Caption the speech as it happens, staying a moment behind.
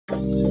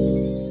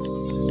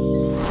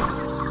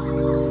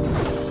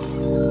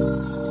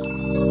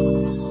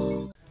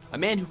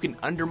man who can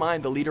undermine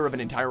the leader of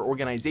an entire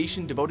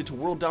organization devoted to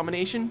world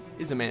domination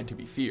is a man to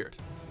be feared.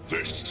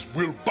 This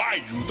will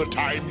buy you the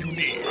time you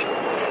need.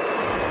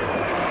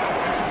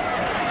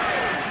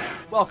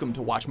 Welcome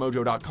to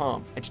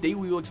WatchMojo.com, and today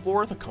we will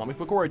explore the comic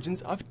book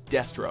origins of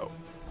Destro.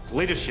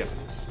 Leadership.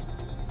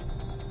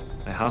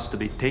 It has to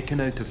be taken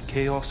out of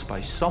chaos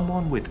by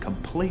someone with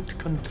complete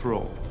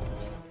control.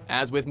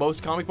 As with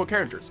most comic book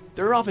characters,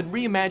 there are often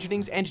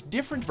reimaginings and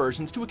different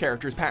versions to a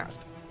character's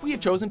past. We have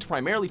chosen to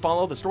primarily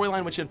follow the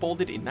storyline which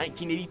unfolded in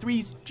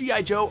 1983's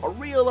G.I. Joe, A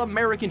Real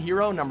American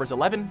Hero numbers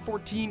 11,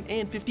 14,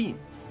 and 15,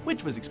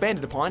 which was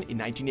expanded upon in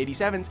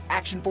 1987's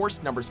Action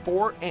Force numbers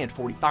 4 and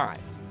 45.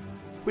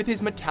 With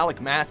his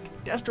metallic mask,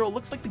 Destro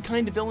looks like the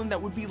kind of villain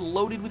that would be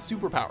loaded with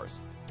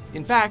superpowers.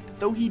 In fact,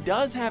 though he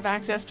does have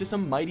access to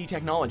some mighty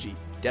technology,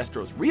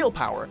 Destro's real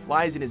power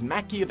lies in his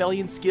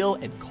Machiavellian skill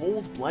and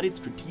cold-blooded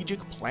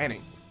strategic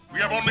planning. We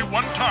have only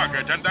one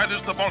target, and that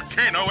is the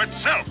volcano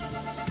itself.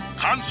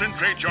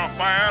 Concentrate your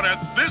fire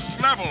at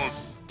this level.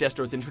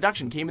 Destro's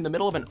introduction came in the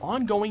middle of an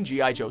ongoing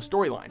G.I. Joe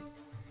storyline.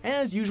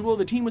 As usual,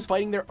 the team was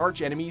fighting their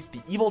arch-enemies, the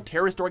evil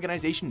terrorist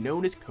organization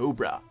known as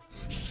Cobra.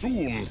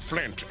 Soon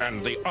Flint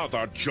and the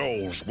other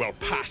Joes will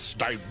pass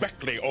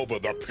directly over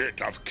the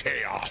pit of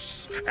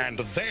chaos, and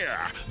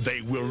there they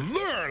will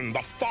learn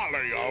the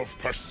folly of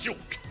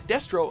pursuit.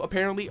 Destro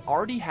apparently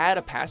already had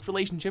a past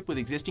relationship with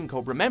existing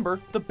Cobra member,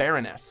 the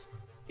Baroness.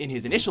 In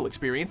his initial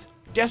experience,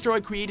 Destro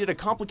had created a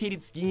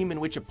complicated scheme in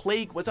which a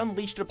plague was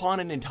unleashed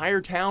upon an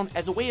entire town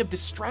as a way of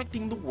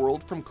distracting the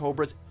world from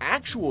Cobra's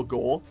actual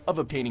goal of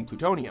obtaining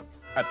plutonium.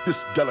 At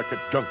this delicate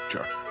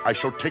juncture, I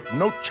shall take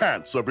no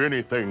chance of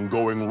anything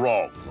going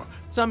wrong.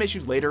 Some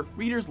issues later,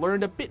 readers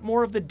learned a bit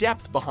more of the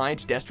depth behind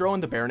Destro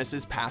and the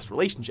Baroness's past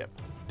relationship.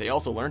 They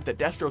also learned that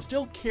Destro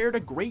still cared a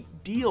great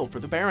deal for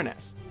the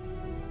Baroness.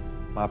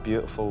 My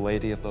beautiful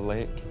lady of the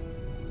lake.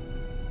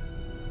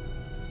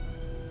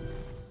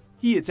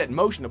 He had set in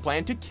motion a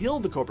plan to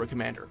kill the Cobra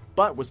commander,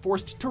 but was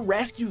forced to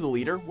rescue the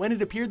leader when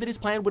it appeared that his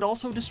plan would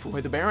also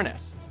destroy the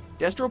Baroness.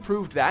 Destro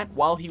proved that,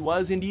 while he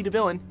was indeed a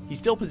villain, he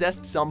still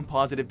possessed some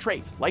positive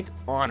traits, like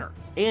honor,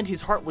 and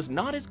his heart was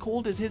not as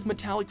cold as his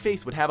metallic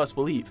face would have us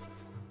believe.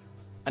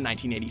 A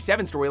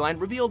 1987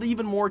 storyline revealed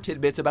even more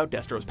tidbits about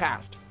Destro's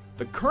past.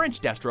 The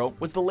current Destro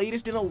was the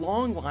latest in a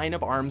long line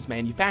of arms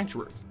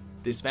manufacturers.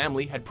 This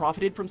family had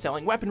profited from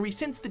selling weaponry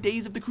since the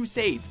days of the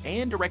Crusades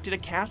and erected a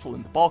castle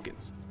in the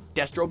Balkans.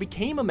 Destro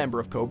became a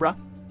member of Cobra,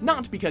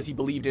 not because he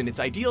believed in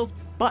its ideals,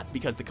 but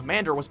because the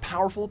commander was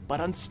powerful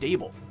but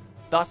unstable.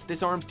 Thus,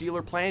 this arms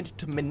dealer planned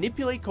to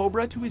manipulate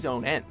Cobra to his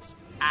own ends.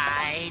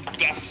 I,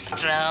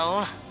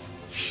 Destro?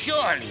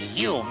 Surely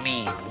you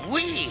mean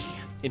we?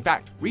 In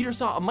fact, readers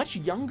saw a much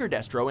younger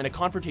Destro in a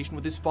confrontation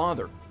with his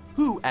father,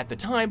 who, at the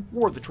time,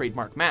 wore the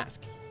trademark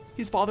mask.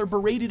 His father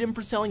berated him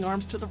for selling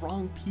arms to the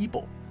wrong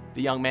people.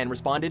 The young man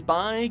responded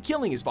by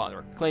killing his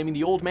father, claiming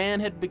the old man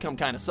had become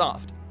kinda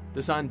soft.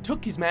 The son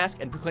took his mask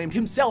and proclaimed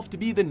himself to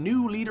be the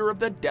new leader of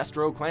the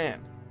Destro clan.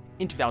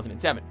 In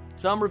 2007,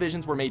 some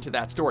revisions were made to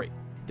that story.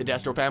 The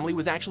Destro family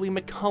was actually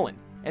McCullen,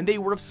 and they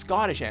were of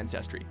Scottish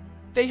ancestry.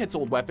 They had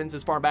sold weapons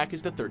as far back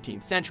as the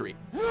 13th century.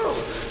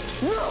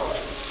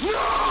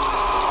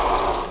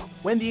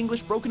 When the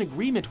English broke an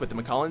agreement with the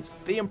McCullens,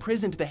 they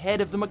imprisoned the head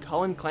of the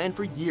McCullen clan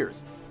for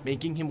years,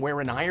 making him wear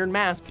an iron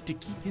mask to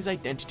keep his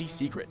identity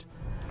secret.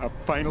 I've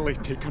finally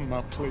taken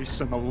my place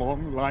in the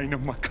long line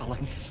of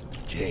McCullens.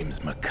 James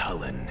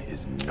McCullen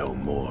is no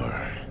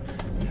more.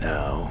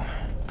 Now,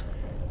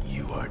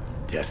 you are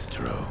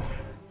Destro.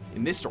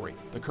 In this story,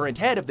 the current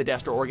head of the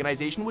Destro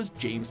organization was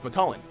James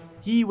McCullen.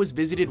 He was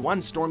visited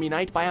one stormy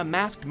night by a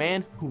masked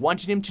man who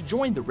wanted him to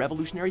join the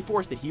revolutionary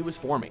force that he was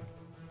forming.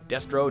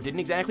 Destro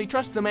didn't exactly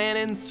trust the man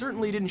and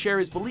certainly didn't share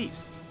his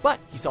beliefs, but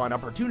he saw an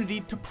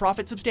opportunity to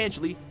profit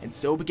substantially and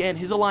so began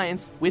his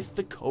alliance with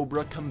the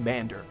Cobra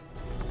commander.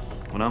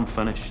 When I'm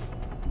finished,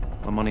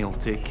 my money will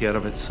take care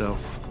of itself.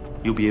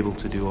 You'll be able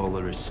to do all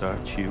the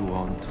research you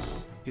want.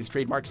 His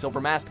trademark silver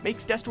mask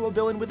makes Destro a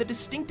villain with a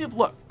distinctive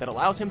look that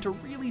allows him to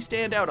really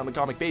stand out on the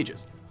comic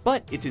pages.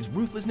 But it's his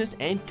ruthlessness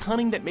and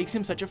cunning that makes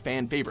him such a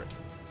fan favorite.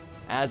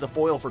 As a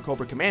foil for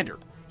Cobra Commander,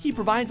 he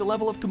provides a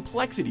level of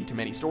complexity to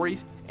many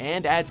stories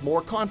and adds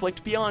more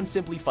conflict beyond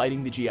simply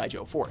fighting the G.I.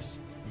 Joe force.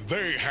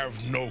 They have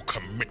no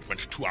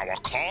commitment to our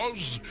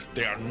cause.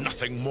 They are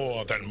nothing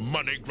more than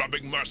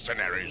money-grubbing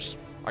mercenaries.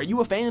 Are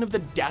you a fan of the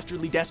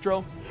dastardly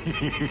Destro?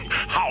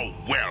 How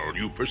well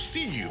you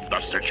perceive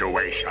the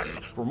situation.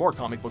 For more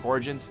comic book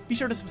origins, be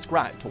sure to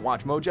subscribe to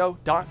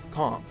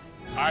WatchMojo.com.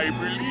 I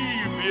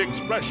believe the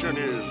expression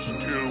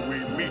is, till we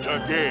meet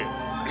again.